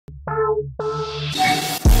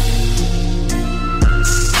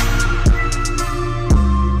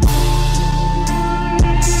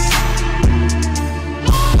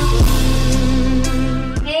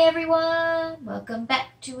Hey everyone! Welcome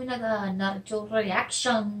back to another Naruto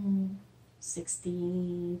reaction.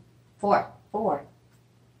 64.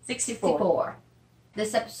 64.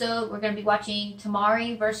 This episode we're going to be watching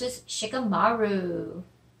Temari versus Shikamaru.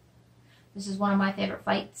 This is one of my favorite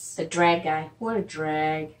fights. The drag guy. What a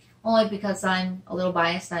drag. Only because I'm a little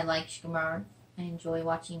biased. I like Shikamaru. I enjoy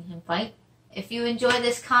watching him fight. If you enjoy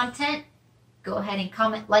this content, go ahead and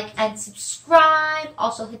comment, like, and subscribe.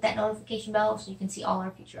 Also hit that notification bell so you can see all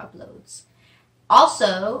our future uploads.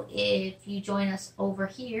 Also, if you join us over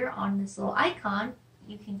here on this little icon,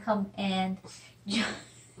 you can come and you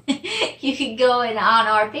can go in on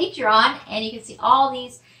our Patreon and you can see all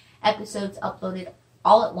these episodes uploaded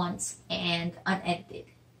all at once and unedited.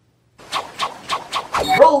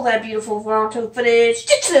 Roll that beautiful Naruto footage.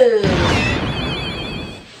 Jitsu!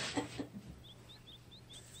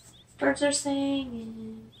 Birds are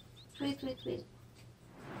singing. Tweet, tweet, tweet.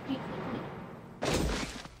 Tweet, tweet,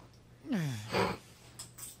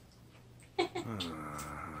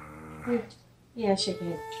 tweet. Yeah, shake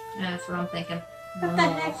it. Yeah, that's what I'm thinking. What the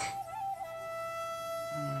heck?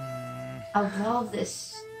 I love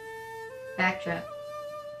this backtrack.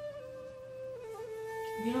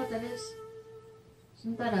 Do you know what that is?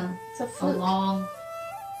 Isn't that It's a a flute. long...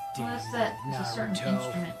 What is that? It's a certain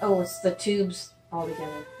instrument. Oh, it's the tubes all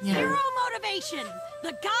together. Yeah. Zero motivation.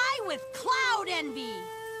 The guy with cloud envy.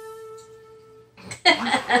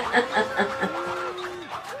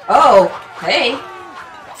 Oh, hey.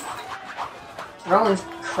 Throwing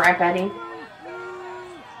crap at him.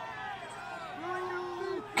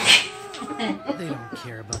 They don't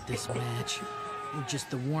care about this match. We're just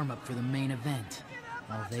the warm-up for the main event.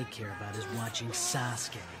 All they care about is watching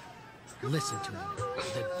Sasuke. Listen to them,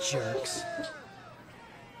 the jerks.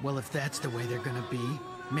 Well, if that's the way they're gonna be,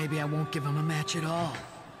 maybe I won't give them a match at all.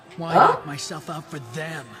 Why knock myself out for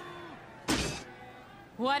them?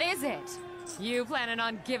 What is it? You planning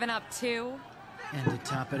on giving up too? And to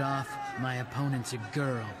top it off, my opponent's a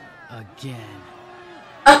girl. Again.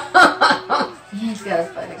 He's got to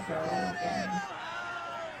fight a girl again.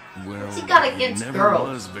 Well, What's he got against never girls?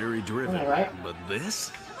 was very driven, Alright. but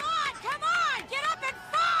this? Come on, get up and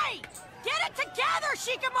fight! Get it together,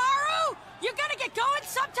 Shikamaru! You're gonna get going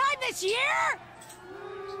sometime this year?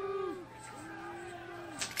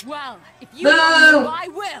 Well, if you Boo! don't, I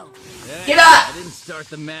will. Get up! I didn't start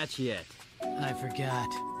the match yet. I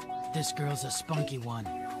forgot. This girl's a spunky one.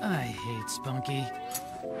 I hate spunky.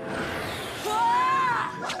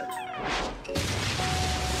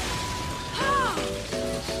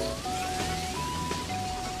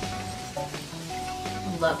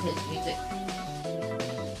 I love his music.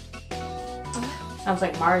 Sounds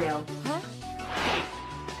like Mario.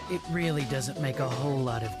 It really doesn't make a whole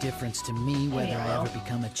lot of difference to me whether I ever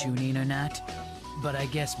become a Chunin or not. But I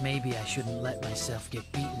guess maybe I shouldn't let myself get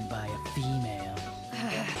beaten by a female.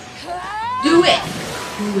 Do it!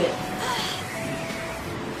 Do it.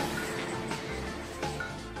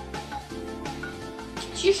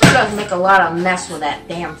 She sure does make a lot of mess with that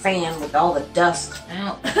damn fan with all the dust.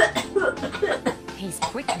 I He's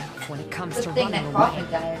quick enough when it comes Good to thing running that away.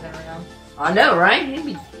 coffee guy isn't around. I know, right? He'd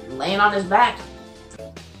be laying on his back.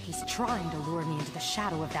 He's trying to lure me into the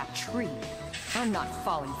shadow of that tree. I'm not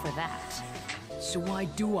falling for that. So why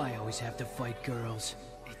do I always have to fight girls?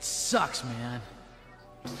 It sucks, man.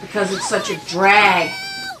 Because it's such a drag.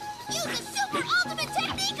 Use the super ultimate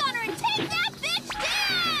technique on her and take that bitch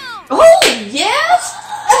down! Oh, yes!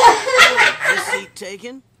 This seat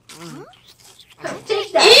taken?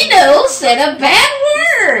 Take that. Eno said a bad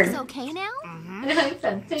It's word. okay now?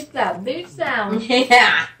 Take that big sound.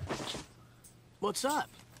 Yeah. What's up?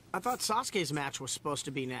 I thought Sasuke's match was supposed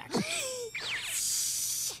to be next.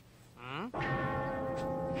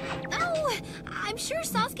 Oh, I'm sure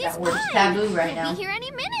Sasuke's That word's fine. taboo right He'll now. be here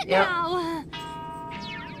any minute Yep. now.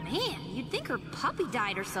 Man, you'd think her puppy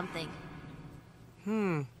died or something.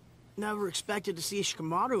 Never expected to see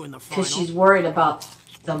Shikamaru in the final. Because she's worried about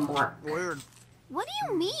the mark. Weird. What do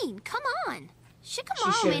you mean? Come on. She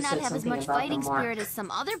Shikamaru should've may not said have as something much about the fighting mark. spirit as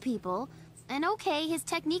some other people. And okay, his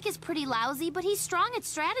technique is pretty lousy, but he's strong at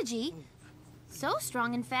strategy. So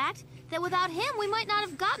strong, in fact, that without him, we might not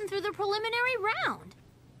have gotten through the preliminary round.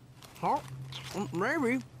 Huh?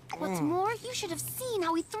 Maybe. What's more, you should have seen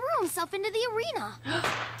how he threw himself into the arena.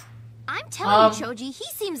 I'm telling you, Choji, he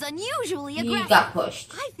seems unusually He aggressive. got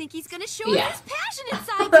pushed. I think he's gonna show Yeah. us his passionate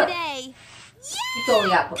side today. He totally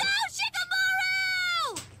got pushed. Go,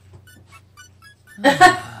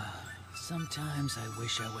 Shikamaru! Sometimes I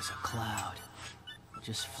wish I was a cloud.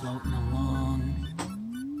 Just floating along.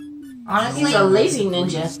 Honestly, He's a lazy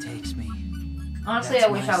Breeze ninja. takes me. honestly, I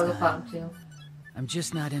That's wish my I was a style. clown too. I'm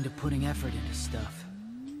just not into putting effort into stuff.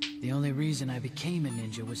 The only reason I became a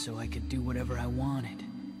ninja was so I could do whatever I wanted.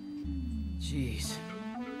 Jeez,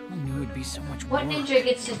 I knew it'd be so much What work. ninja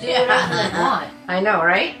gets to do whatever they want? I know,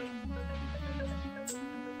 right?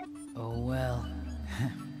 Oh well.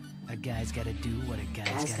 A guy's gotta do what a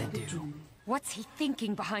guy's gotta do. What's he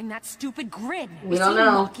thinking behind that stupid grin? We Is don't he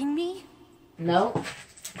know. mocking me? No.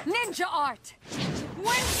 Ninja art!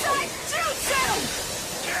 Winside Jutsu!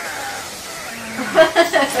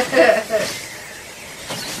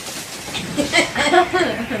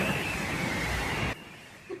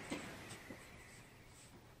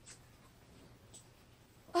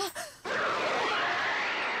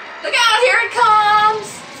 Look out! Here it comes!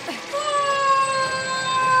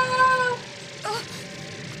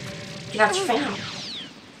 Get out your fan.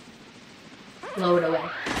 Blow it away.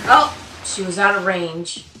 Oh, she was out of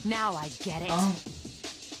range. Now I get it. Oh.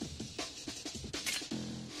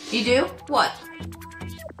 You do? What?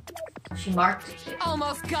 She marked it.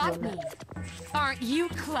 Almost got me. Aren't you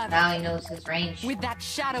clever? Now he knows his range. With that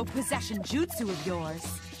shadow possession jutsu of yours,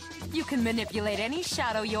 you can manipulate any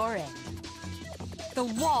shadow you're in. The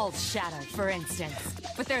wall's shadow, for instance.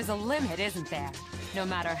 But there's a limit, isn't there? No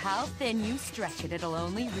matter how thin you stretch it, it'll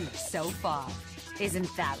only reach so far. Isn't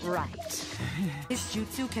that right? His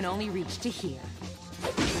jutsu can only reach to here.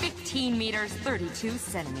 15 meters, 32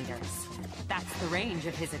 centimeters. That's the range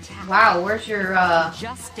of his attack. Wow, where's your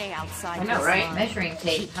Just stay outside. I know, this right? line. measuring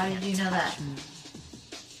tape? How did you know that?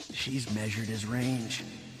 She's measured his range.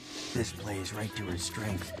 This plays right to her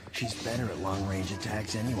strength. She's better at long-range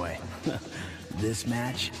attacks anyway. This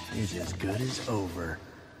match is as good as over.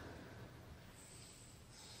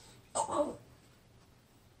 Oh.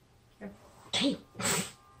 Hey.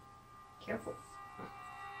 Careful.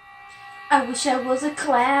 I wish I was a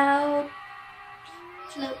cloud.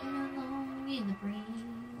 Floating along in the breeze.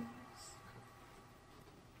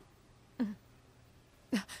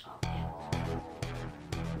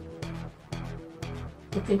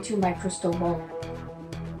 Look into my crystal ball.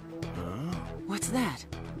 What's that?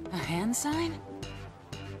 A hand sign?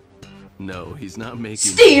 No, he's not making...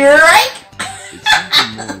 Strike! It's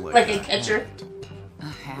something more Like a catcher. A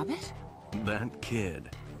habit? That kid.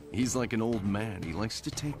 He's like an old man. He likes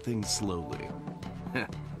to take things slowly.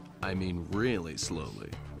 I mean, really slowly.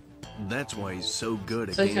 That's why he's so good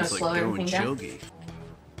at So he's games gonna like slow Go and everything down? Shogi.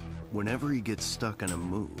 Whenever he gets stuck on a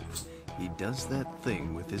move, he does that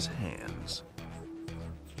thing with his hands.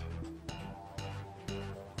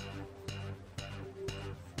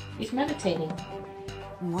 He's meditating.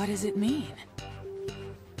 What does it mean?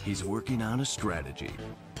 He's working on a strategy.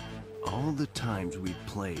 All the times we've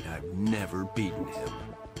played, I've never beaten him.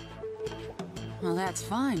 Well, that's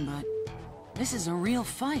fine, but this is a real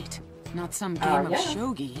fight, not some game Oh, of yeah.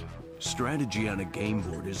 shogi. Strategy on a game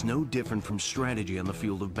board is no different from strategy on the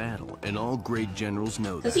field of battle, and all great generals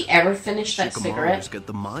know Does that. he ever finish that Shikamaru's cigarette? got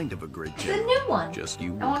the mind of a great It's a general. new one. Just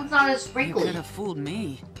you That wait. one's not as You sprinkly. could have fooled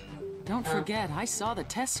me. Don't forget, I saw the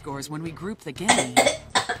test scores when we grouped the game.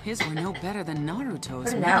 His were no better than Naruto's,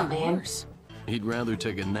 Put it maybe out, man. worse. He'd rather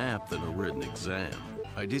take a nap than a written exam.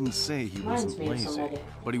 I didn't say he Reminds wasn't me of lazy, somebody.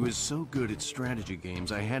 but he was so good at strategy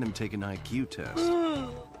games, I had him take an IQ test.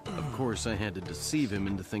 Of course, I had to deceive him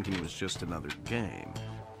into thinking it was just another game.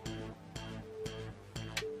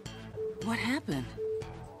 What happened?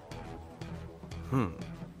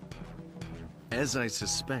 As I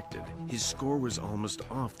suspected, his score was almost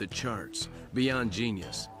off the charts. Beyond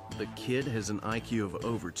genius. The kid has an IQ of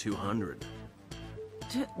over 200.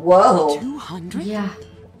 Whoa. 200? Yeah.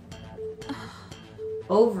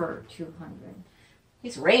 Over 200.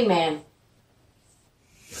 He's Rayman.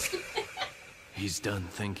 He's done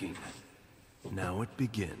thinking. Now it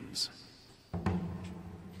begins.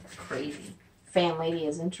 Crazy. Fan lady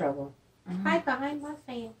is in trouble. Hide behind my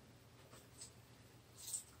fan.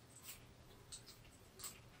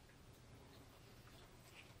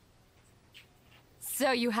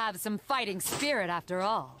 So you have some fighting spirit after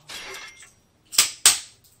all.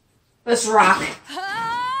 Let's rock.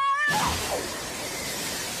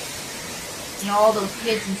 You know, all those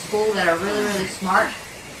kids in school that are really, really smart,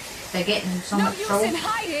 they get in so No much use trouble in because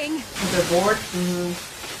hiding! they're bored. And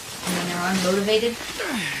then they're unmotivated.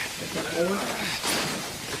 But they're bored.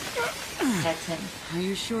 That's him. Are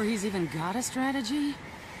you sure he's even got a strategy?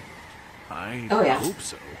 I Oh, yeah. hope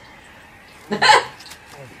so. Look at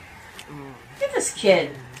this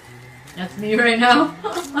kid. That's me right now.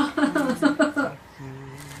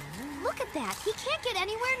 Look at at that. He can't get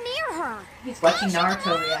anywhere near her. He's watching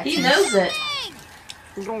Naruto reactions. He knows it.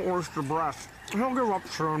 Don't waste your breath. He'll give up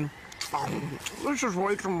soon. This is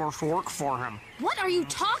way too much work for him. What are you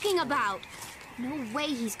talking about? No way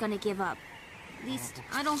he's gonna give up. At least,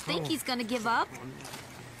 I don't think he's gonna give up.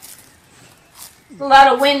 A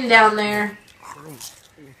lot of wind down there.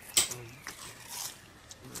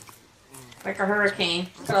 Like a hurricane.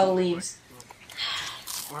 Look at all the leaves.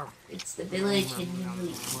 It's the village in New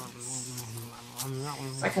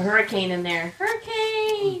It's like a hurricane in there.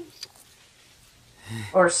 Hurricane!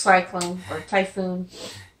 Or cyclone. Or typhoon.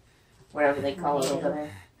 Whatever they call it over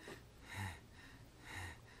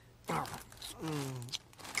there.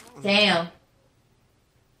 Damn.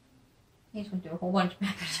 He just went through a whole bunch of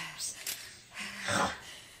packages.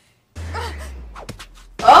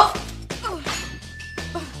 Oh!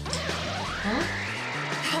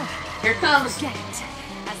 Here comes. Get it.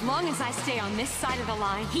 As long as I stay on this side of the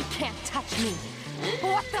line, he can't touch me.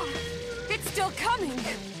 What the? It's still coming.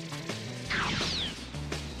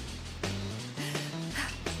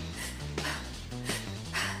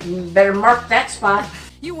 You better mark that spot.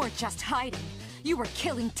 You weren't just hiding. You were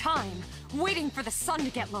killing time, waiting for the sun to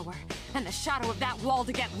get lower, and the shadow of that wall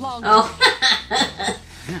to get longer. Oh.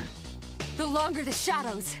 The longer the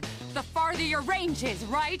shadows, the farther your range is,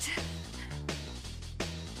 right?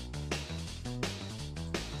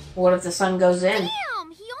 What if the sun goes in?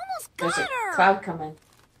 Damn, he almost There's got a her. cloud coming.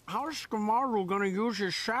 How's Shikamaru gonna use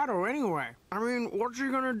his shadow anyway? I mean, what's he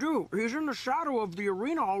gonna do? He's in the shadow of the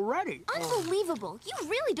arena already. Unbelievable. You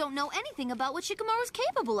really don't know anything about what Shikamaru's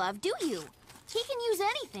capable of, do you? He can use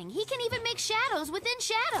anything. He can even make shadows within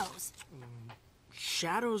shadows.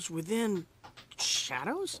 Shadows within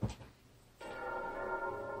shadows?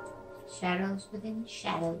 Shadows within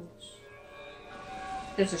shadows.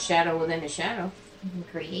 There's a shadow within a shadow. You can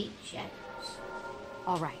create shadows.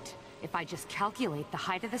 All right. If I just calculate the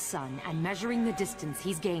height of the sun and measuring the distance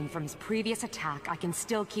he's gained from his previous attack, I can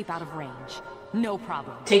still keep out of range. No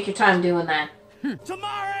problem. Take your time doing that.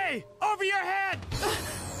 Tamari! Over your head!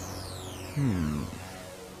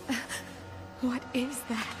 What is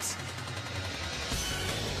that?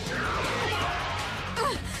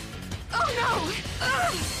 Oh no!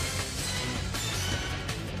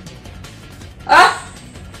 Ah!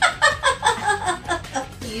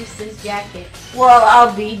 He used his jacket. Well,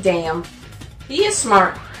 I'll be damned. He is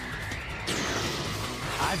smart.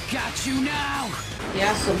 I've got you now!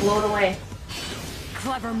 Yeah, so blow it away.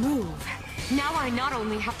 Clever move. Now I not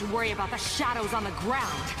only have to worry about the shadows on the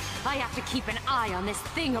ground, I have to keep an eye on this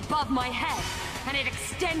thing above my head, and it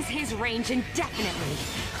extends his range indefinitely.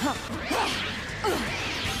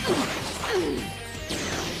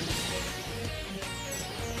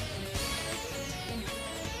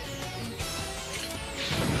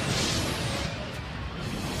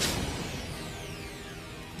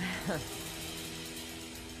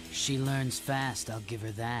 She learns fast, I'll give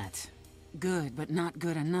her that. Good, but not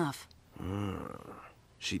good enough.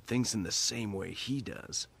 She thinks in the same way he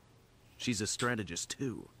does. She's a strategist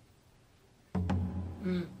too.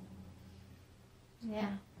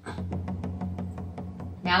 Yeah.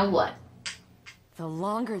 Now what? The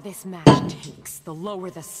longer this match takes, the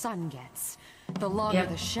lower the sun gets. The longer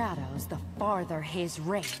the shadows, the farther his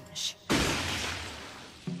range.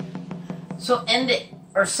 So end it.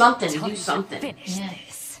 Or something. Time Do to something. finish Yeah.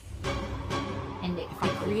 this. End it I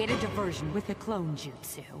quickly. create a diversion with the clone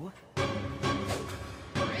jutsu.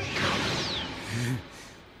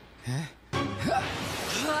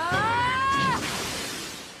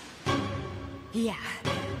 Yeah,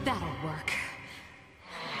 that'll work.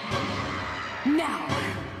 Now!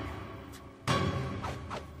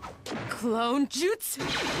 Clone jutsu!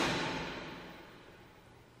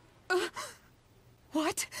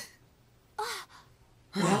 What?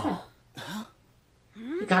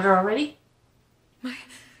 You got her already?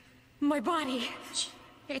 My body.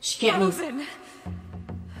 It's She can't move. frozen.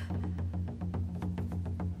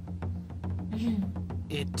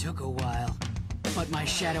 It took a while, but my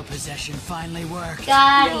shadow possession finally worked.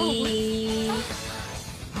 Gotti!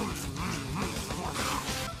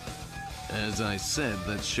 As I said,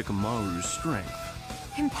 that's Shikamaru's strength.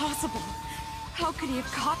 Impossible. How could he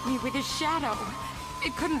have caught me with his shadow?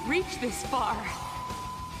 It couldn't reach this far.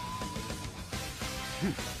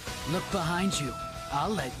 Look behind you. I'll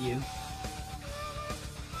let you.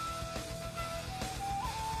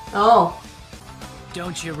 Oh.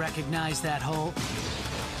 Don't you recognize that hole?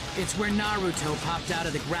 It's where Naruto popped out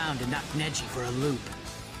of the ground and knocked Neji for a loop.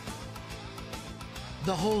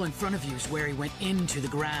 The hole in front of you is where he went into the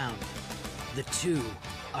ground. The two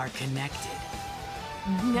are connected.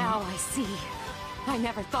 Now I see. I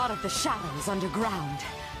never thought of the shadows underground.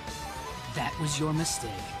 That was your mistake.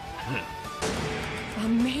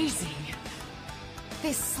 Amazing.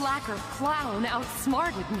 This slacker clown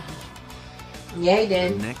outsmarted me. Yeah, he The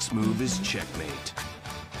did. next move is checkmate.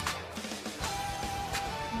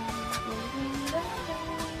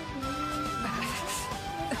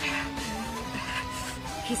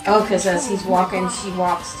 Oh, because as he's walking, she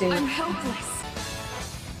walks too. I'm helpless.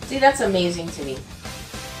 See, that's amazing to me.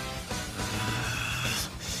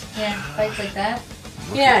 Yeah, fights like that.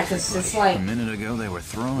 Yeah, because it's A like minute ago they were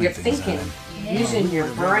throwing you're things thinking, at him. Yeah. using your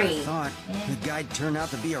Who'd have ever brain. thought Yeah. the guy turned out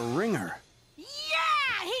to be a ringer. Yeah,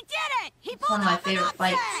 he did it. He It's one of my favorite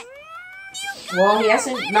fights. Well, he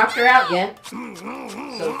hasn't knocked her out yet.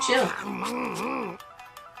 So chill.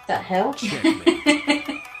 The hell?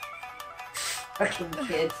 Checkmate. Fucking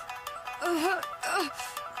kid.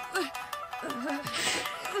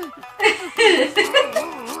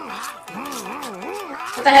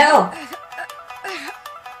 What the hell?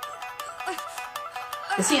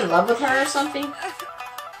 Is he in love with her or something?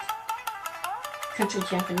 Country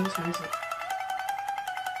Japanese music.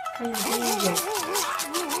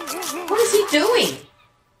 What is he doing?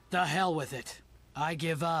 The hell with it. I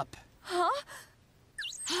give up.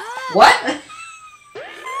 What?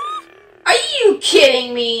 Are you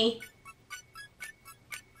kidding me?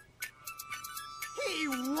 He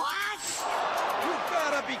what? You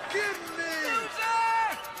gotta be kidding me!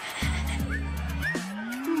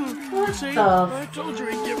 What See, the? I told you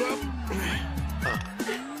he'd give up.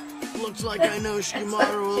 Looks like I know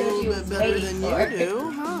Shikamaru a little bit better than you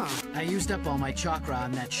do, huh? I used up all my chakra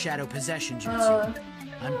on that shadow possession jutsu.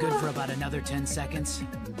 I'm good for about another 10 seconds.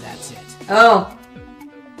 That's it. Oh.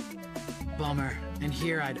 Bummer. And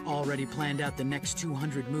here I'd already planned out the next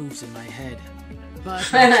 200 moves in my head. But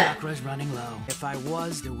my chakra's running low. If I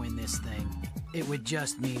was to win this thing, it would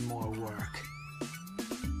just mean more work.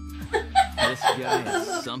 This guy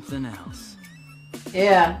is something else.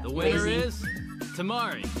 Yeah. The winner Crazy. is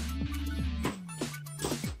Tamari.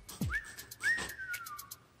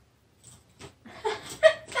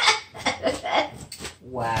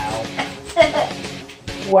 Wow.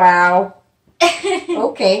 Wow.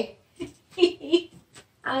 Okay.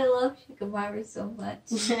 I love Shikamaru so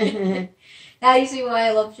much. Now you see why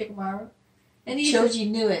I love Shikamaru. And he's Choji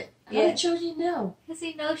knew it. How Yeah. did Choji know? because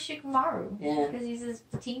he knows Shikamaru. Yeah. Because he's his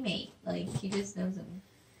teammate. Like, he just knows him.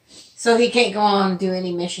 So he can't go on and do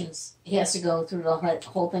any missions. He has to go through the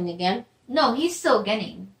whole thing again? No, he's still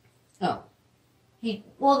getting. Oh.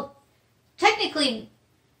 Well, technically,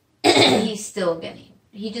 he's still getting.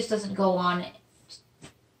 He just doesn't go on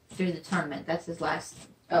through the tournament. That's his last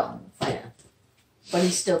fight. Yeah. But he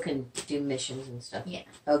still can do missions and stuff. Yeah.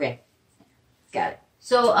 Okay. Got it.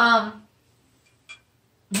 So,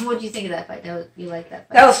 what do you think of that fight? You like that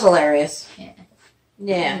fight? That was hilarious. Yeah. It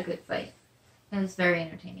Yeah. was a good fight. It was very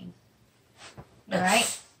entertaining.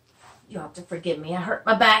 Alright? You'll have to forgive me. I hurt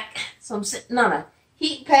my back. So I'm sitting on a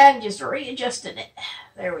heat pad and just readjusting it.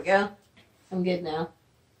 There we go. I'm good now.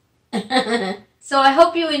 So I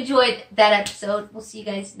hope you enjoyed that episode. We'll see you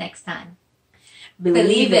guys next time.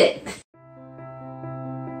 Believe it.